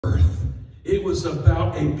It was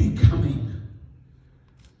about a becoming.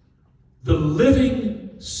 The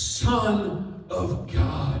living Son of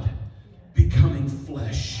God becoming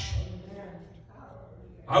flesh.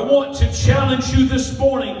 I want to challenge you this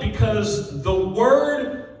morning because the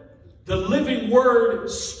Word, the living Word,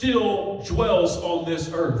 still dwells on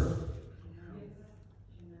this earth.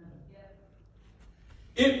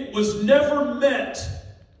 It was never meant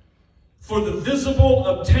for the visible,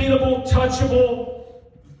 obtainable, touchable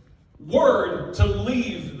Word to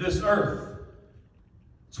leave this earth.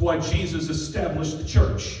 That's why Jesus established the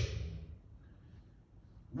church.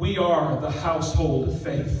 We are the household of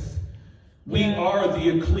faith. We are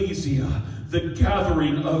the ecclesia, the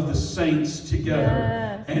gathering of the saints together.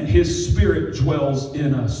 Yes. And His Spirit dwells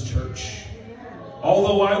in us, church.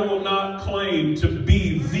 Although I will not claim to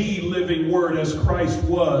be the living Word as Christ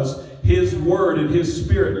was, His Word and His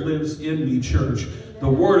Spirit lives in me, church. The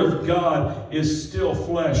Word of God is still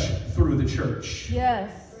flesh through the church.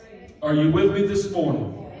 Yes. Are you with me this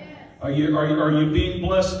morning? Are you being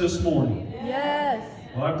blessed this morning? Yes.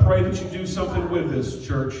 Well, I pray that you do something with this,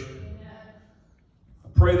 church. I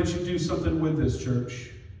pray that you do something with this, church.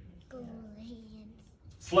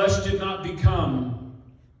 Flesh did not become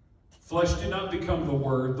the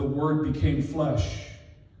Word. The Word became flesh.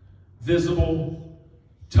 Visible,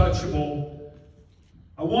 touchable.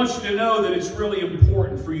 I want you to know that it's really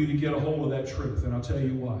important for you to get a hold of that truth, and I'll tell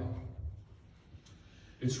you why.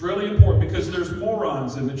 It's really important because there's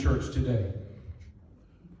morons in the church today.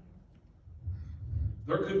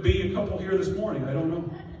 There could be a couple here this morning. I don't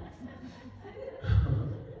know.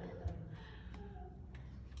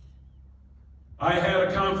 I had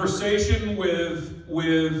a conversation with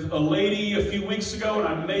a lady a few weeks ago, and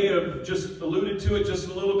I may have just alluded to it just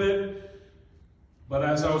a little bit. But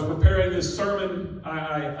as I was preparing this sermon,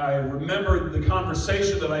 I remembered the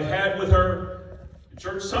conversation that I had with her.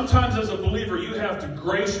 Church, sometimes as a believer, you have to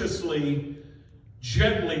graciously,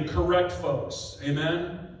 gently correct folks.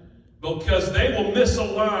 Amen? Because they will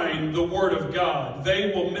misalign the Word of God.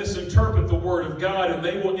 They will misinterpret the Word of God, and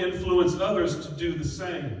they will influence others to do the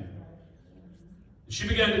same. She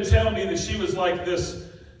began to tell me that she was like this.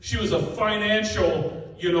 She was a financial,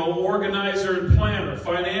 organizer and planner.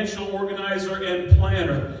 Financial organizer and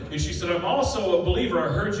planner. And she said, I'm also a believer. I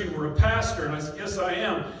heard you were a pastor. And I said, yes, I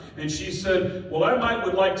am. And she said, well, I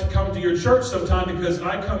would like to come to your church sometime because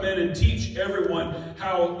I come in and teach everyone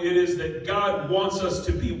how it is that God wants us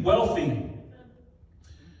to be wealthy.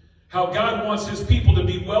 How God wants His people to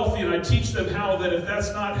be wealthy. And I teach them how that if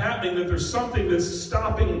that's not happening, that there's something that's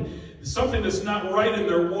stopping, something that's not right in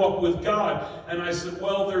their walk with God. And I said,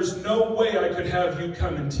 well, there's no way I could have you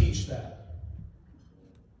come and teach that.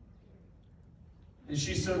 And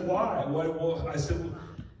she said, why? Well, I said,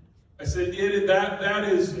 that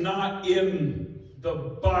is not in the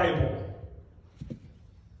Bible.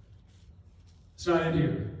 It's not in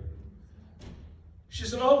here. She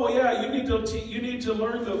said, oh, well, yeah, you need to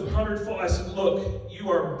learn the 100-fold. I said, look, you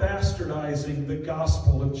are bastardizing the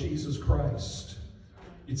gospel of Jesus Christ.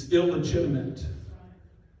 It's illegitimate.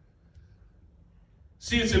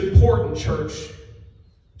 See, it's important, church,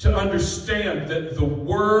 to understand that the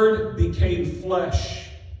Word became flesh.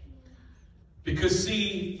 Because,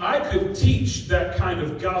 see, I could teach that kind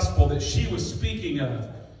of gospel that she was speaking of.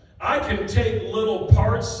 I can take little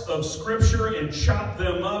parts of Scripture and chop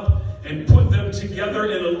them up and put them together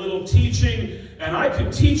in a little teaching, and I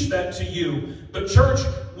can teach that to you. But, church,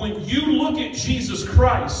 when you look at Jesus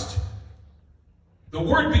Christ, the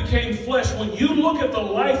Word became flesh. When you look at the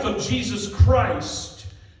life of Jesus Christ,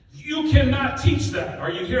 you cannot teach that.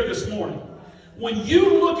 Are you here this morning? When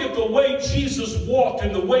you look at the way Jesus walked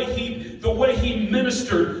and the way he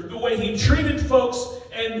ministered, the way he treated folks,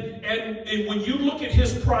 and when you look at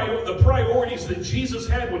the priorities that Jesus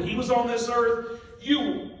had when he was on this earth,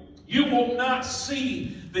 you will not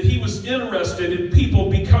see that he was interested in people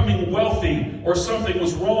becoming wealthy or something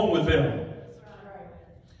was wrong with them.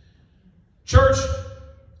 Church,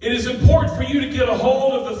 it is important for you to get a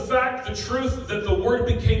hold of the fact, the truth, that the Word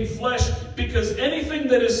became flesh, because anything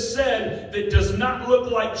that is said that does not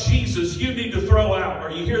look like Jesus, you need to throw out. Are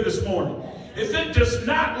you here this morning? If it does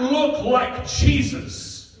not look like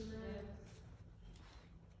Jesus.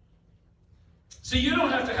 See, you don't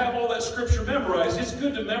have to have all that Scripture memorized. It's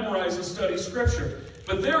good to memorize and study Scripture.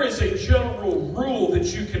 But there is a general rule that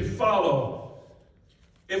you can follow.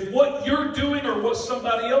 If what you're doing or what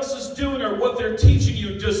somebody else is doing or what they're teaching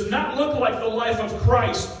you does not look like the life of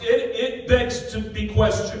Christ, it begs to be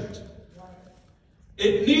questioned.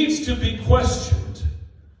 It needs to be questioned.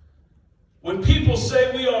 When people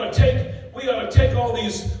say we ought to take all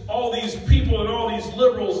these people and all these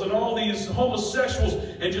liberals and all these homosexuals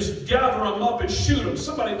and just gather them up and shoot them.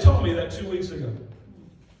 Somebody told me that 2 weeks ago.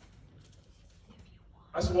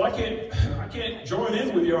 I said, well, I can't join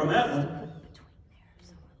in with you on that one.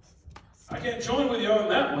 I can't join with you on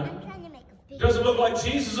that one. It doesn't look like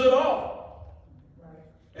Jesus at all.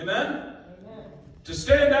 Amen? To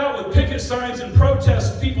stand out with picket signs and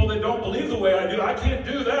protest people that don't believe the way I do, I can't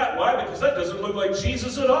do that. Why? Because that doesn't look like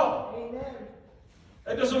Jesus at all. Amen.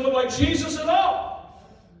 That doesn't look like Jesus at all.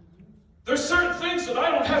 There's certain things that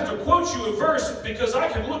I don't have to quote you a verse, because I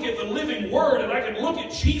can look at the living Word and I can look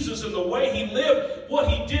at Jesus and the way He lived, what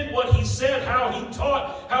He did, what He said, how He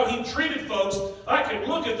taught, how He treated folks. I can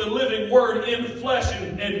look at the living Word in flesh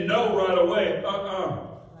and know right away,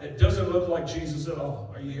 it doesn't look like Jesus at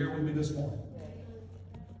all. Are you here with me this morning?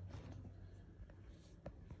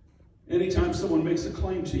 Anytime someone makes a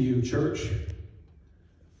claim to you, church,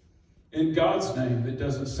 in God's name that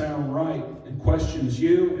doesn't sound right and questions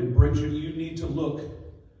you and brings you, you need to look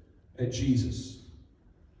at Jesus.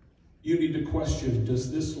 You need to question,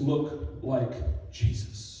 does this look like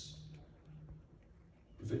Jesus?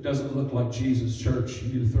 If it doesn't look like Jesus, church,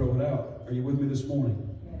 you need to throw it out. Are you with me this morning?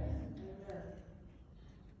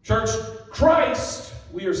 Church, Christ,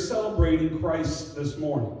 we are celebrating Christ this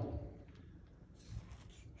morning.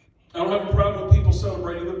 I don't have a problem with people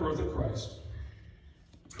celebrating the birth of Christ.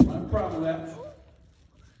 I don't have a problem with that.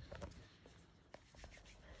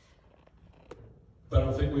 But I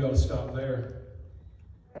don't think we ought to stop there.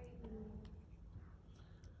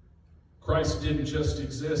 Christ didn't just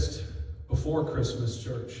exist before Christmas,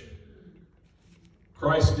 church.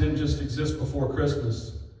 Christ didn't just exist before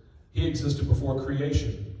Christmas. He existed before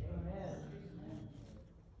creation.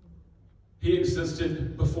 He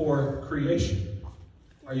existed before creation.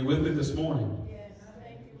 Are you with me this morning? Yes,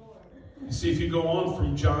 thank you, Lord. You see, if you go on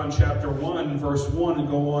from John chapter 1, verse 1, and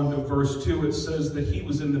go on to verse 2, it says that He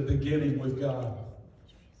was in the beginning with God.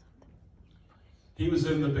 He was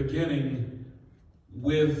in the beginning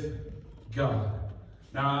with God.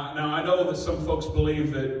 Now I know that some folks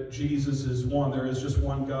believe that Jesus is one. There is just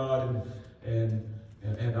one God, and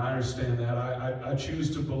I understand that. I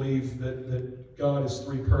choose to believe that God is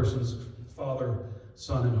three persons, Father,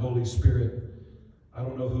 Son, and Holy Spirit. I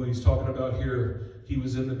don't know who he's talking about here. He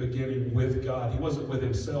was in the beginning with God. He wasn't with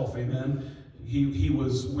himself, amen? He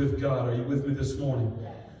was with God. Are you with me this morning?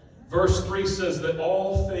 Verse 3 says that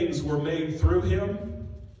all things were made through Him,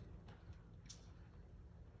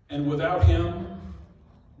 and without Him,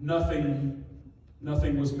 nothing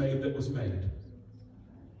was made that was made.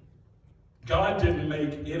 God didn't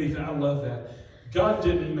make anything. I love that. God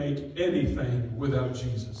didn't make anything without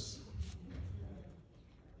Jesus.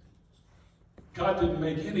 God didn't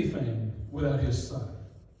make anything without His Son.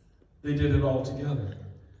 They did it all together.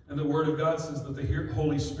 And the Word of God says that the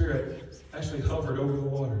Holy Spirit actually hovered over the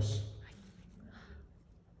waters.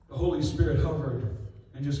 The Holy Spirit hovered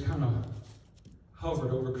and just kind of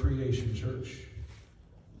hovered over creation, church.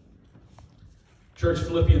 Church,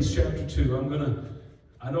 Philippians chapter 2.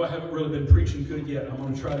 I know I haven't really been preaching good yet. I'm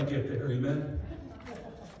going to try to get there. Amen?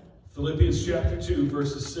 Philippians chapter 2,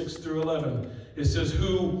 verses 6 through 11. It says,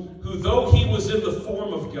 who though He was in the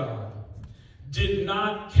form of God, did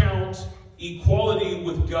not count equality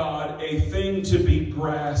with God a thing to be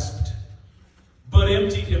grasped, but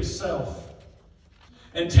emptied Himself,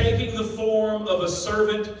 and taking the form of a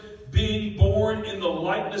servant, being born in the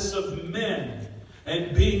likeness of men,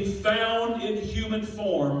 and being found in human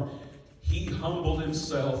form, He humbled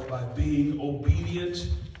Himself by being obedient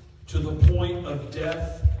to the point of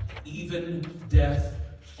death, even death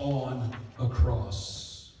on a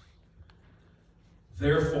cross.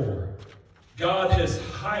 Therefore, God has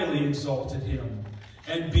highly exalted Him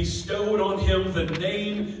and bestowed on Him the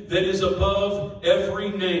name that is above every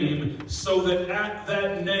name, so that at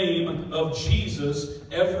that name of Jesus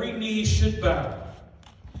every knee should bow,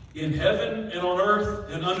 in heaven and on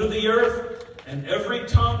earth and under the earth, and every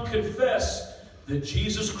tongue confess that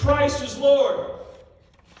Jesus Christ is Lord,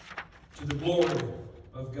 to the glory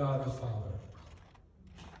of God the Father.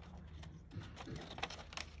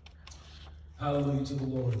 Hallelujah to the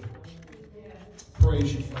Lord.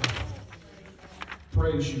 Praise you, Father.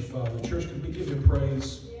 Praise you, Father. Church, can we give Him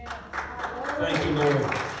praise? Thank you, Lord.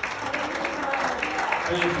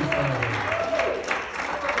 Thank you, Father.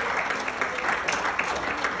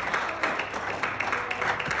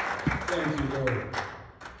 Thank you, Lord.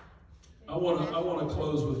 I want to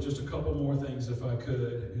close with just a couple more things, if I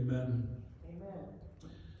could. Amen.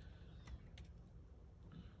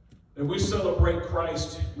 And we celebrate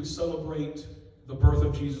Christ. We celebrate the birth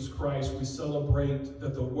of Jesus Christ. We celebrate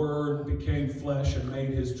that the Word became flesh and made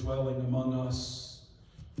his dwelling among us.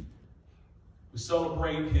 We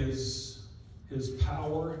celebrate his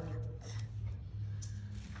power,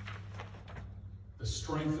 the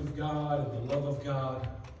strength of God and the love of God.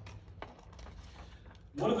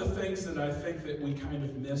 One of the things that I think that we kind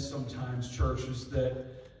of miss sometimes, church, is that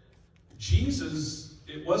Jesus,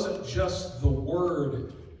 it wasn't just the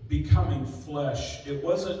Word becoming flesh. It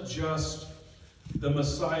wasn't just the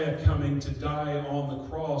Messiah coming to die on the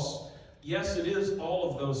cross. Yes, it is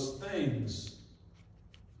all of those things.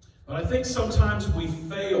 But I think sometimes we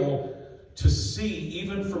fail to see,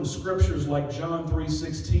 even from scriptures like John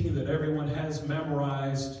 3:16 that everyone has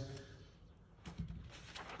memorized,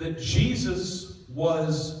 that Jesus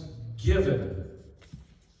was given.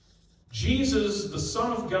 Jesus, the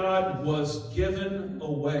Son of God, was given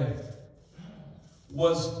away,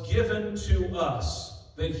 was given to us,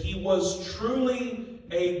 that he was truly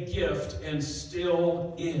a gift and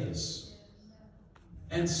still is.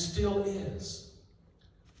 And still is.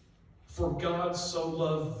 For God so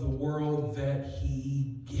loved the world that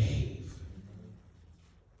he gave.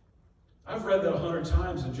 I've read that 100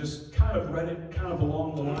 times and just kind of read it kind of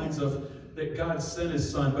along the lines of that God sent his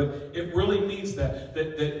Son, but it really means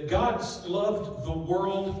that God loved the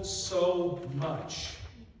world so much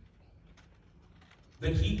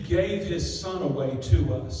that he gave his Son away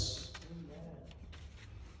to us.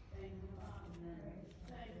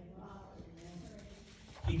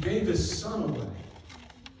 He gave his Son away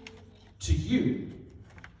to you,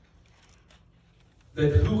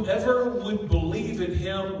 that whoever would believe in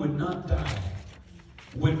him would not die,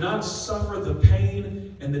 would not suffer the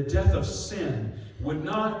pain and the death of sin, would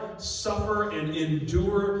not suffer and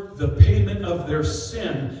endure the payment of their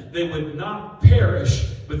sin. They would not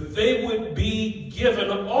perish, but they would be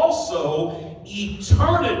given also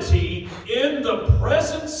eternity in the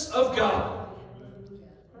presence of God.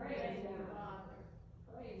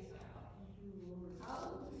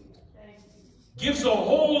 Gives a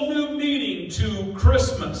whole new meaning to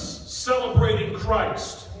Christmas, celebrating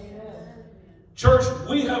Christ. Church,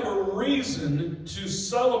 we have a reason to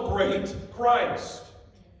celebrate Christ.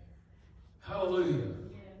 Hallelujah.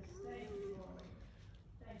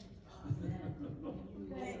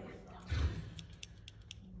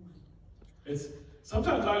 It's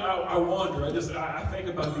sometimes I wonder. I think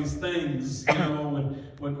about these things. You know,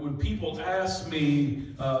 when people ask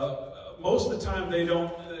me, most of the time they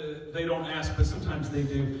don't ask, but sometimes they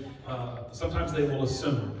do. Sometimes they will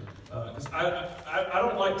assume. I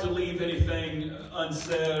don't like to leave anything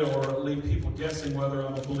unsaid or leave people guessing whether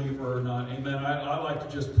I'm a believer or not. Amen. I like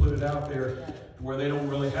to just put it out there where they don't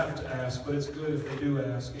really have to ask, but it's good if they do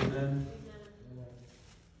ask. Amen.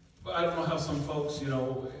 But I don't know how some folks,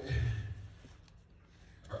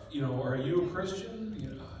 are you a Christian?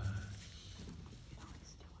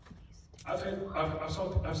 I've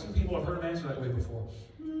seen people, I've heard them answer that way before.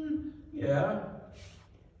 Yeah.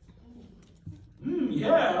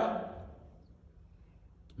 Yeah.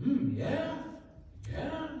 Yeah.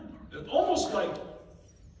 Yeah. It's almost like,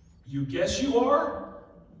 you guess you are?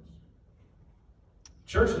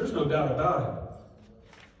 Church, there's no doubt about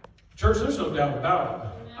it. Church, there's no doubt about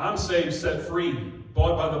it. I'm saved, set free,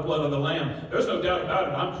 bought by the blood of the Lamb. There's no doubt about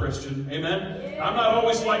it. I'm Christian. Amen? I'm not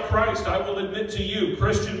always like Christ. I will admit to you,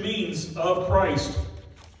 Christian means of Christ.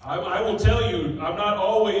 I will tell you, I'm not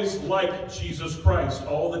always like Jesus Christ,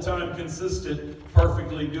 all the time consistent,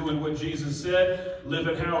 perfectly doing what Jesus said,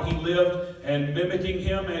 living how he lived, and mimicking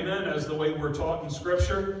him, amen, as the way we're taught in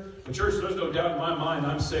Scripture. But church, there's no doubt in my mind,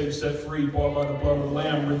 I'm saved, set free, bought by the blood of the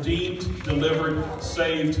Lamb, redeemed, delivered,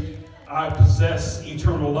 saved. I possess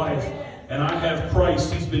eternal life, and I have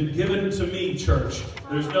Christ. He's been given to me, church.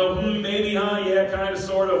 There's no, maybe, yeah, kind of,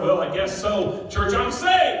 sort of, well, I guess so. Church, I'm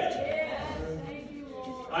saved.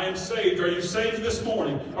 I am saved. Are you saved this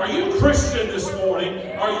morning? Are you Christian this morning?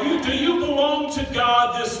 Do you belong to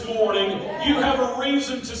God this morning? You have a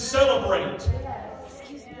reason to celebrate.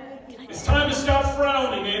 It's time to stop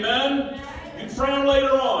frowning, amen? You can frown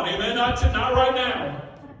later on, amen? Not right now.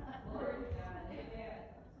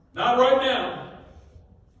 Not right now.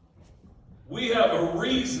 We have a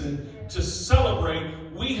reason to celebrate.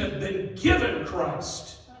 We have been given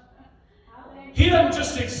Christ. He doesn't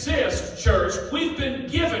just exist, church. We've been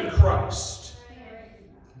given Christ.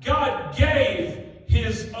 God gave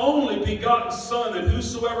his only begotten Son, that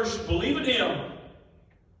whosoever should believe in him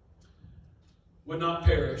would not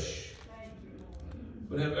perish,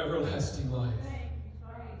 but have everlasting life.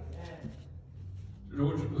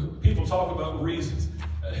 People talk about reasons.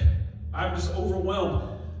 I'm just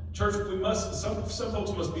overwhelmed. Church, some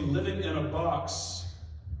folks must be living in a box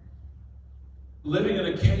living in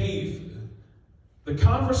a cave. The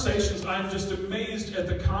conversations, I'm just amazed at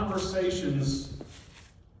the conversations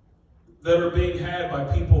that are being had by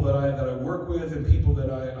people that I work with and people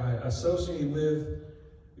that I associate with.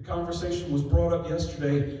 The conversation was brought up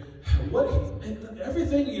yesterday.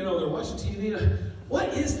 Everything, they're watching TV.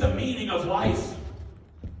 What is the meaning of life?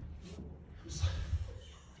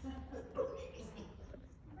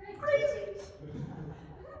 Crazy.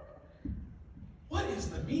 What is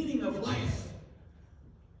the meaning of life?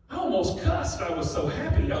 I almost cussed. I was so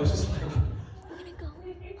happy. I was just like, I'm gonna go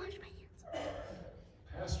wash my hands.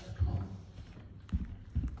 Pastor, come on.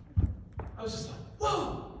 I was just like,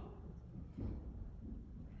 whoa.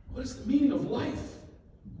 What is the meaning of life?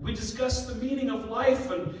 We discussed the meaning of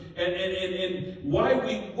life and why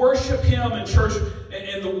we worship Him in church,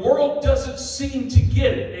 and the world doesn't seem to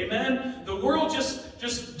get it. Amen? The world just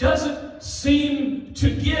doesn't seem to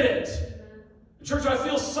get it. Church, I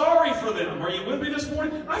feel sorry for them. Are you with me this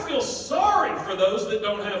morning? I feel sorry for those that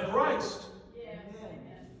don't have Christ. Yes.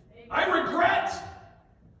 I regret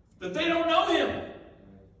that they don't know Him.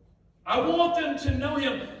 I want them to know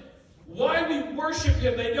Him. Why we worship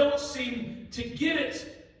Him, they don't seem to get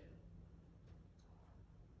it.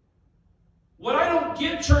 What I don't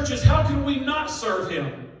get, church, is how can we not serve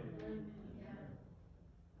Him?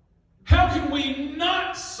 How can we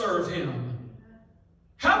not serve Him?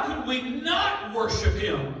 How can we not worship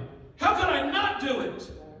Him? How can I not do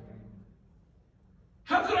it?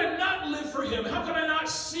 How could I not live for Him? How could I not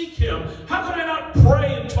seek Him? How could I not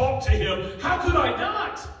pray and talk to Him? How could I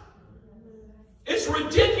not? It's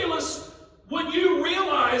ridiculous when you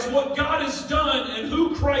realize what God has done and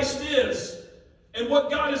who Christ is and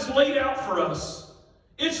what God has laid out for us.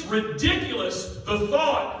 It's ridiculous, the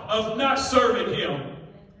thought of not serving Him.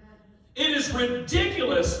 It is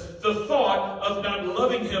ridiculous, the thought of not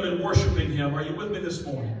loving Him and worshiping Him. Are you with me this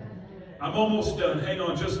morning? I'm almost done. Hang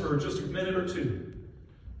on just a minute or two.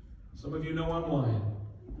 Some of you know I'm lying.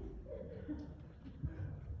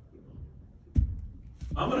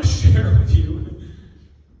 I'm going to share with you.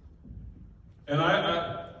 And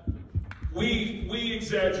we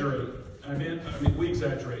exaggerate. I mean, we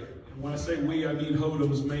exaggerate. And when I say we, I mean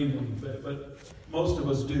Hodems mainly, but most of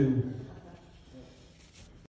us do.